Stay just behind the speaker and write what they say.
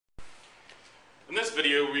this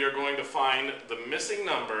video, we are going to find the missing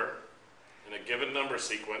number in a given number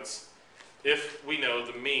sequence if we know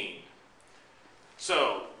the mean.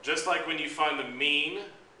 So, just like when you find the mean,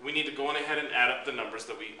 we need to go on ahead and add up the numbers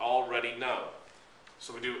that we already know.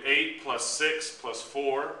 So we do 8 plus 6 plus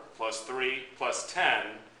 4 plus 3 plus 10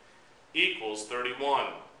 equals 31.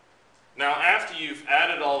 Now, after you've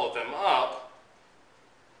added all of them up,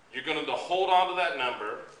 you're going to hold on to that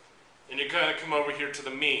number, and you're going to come over here to the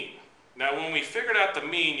mean. Now, when we figured out the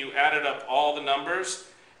mean, you added up all the numbers,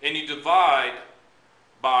 and you divide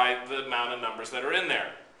by the amount of numbers that are in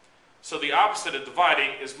there. So the opposite of dividing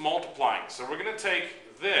is multiplying. So we're going to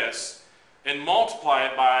take this and multiply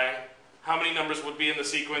it by how many numbers would be in the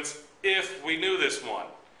sequence if we knew this one.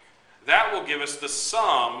 That will give us the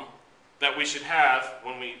sum that we should have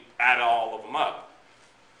when we add all of them up.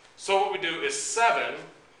 So what we do is 7,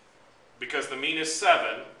 because the mean is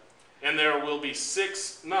 7, and there will be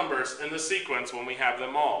 6 numbers in the sequence when we have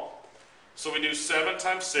them all. So we do 7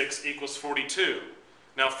 times 6 equals 42.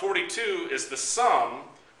 Now 42 is the sum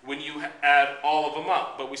when you add all of them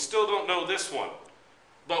up, but we still don't know this one.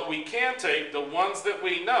 But we can take the ones that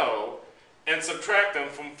we know and subtract them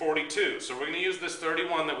from 42. So we're going to use this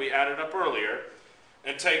 31 that we added up earlier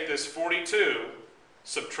and take this 42,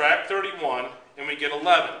 subtract 31, and we get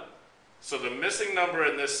 11. So the missing number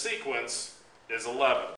in this sequence is 11.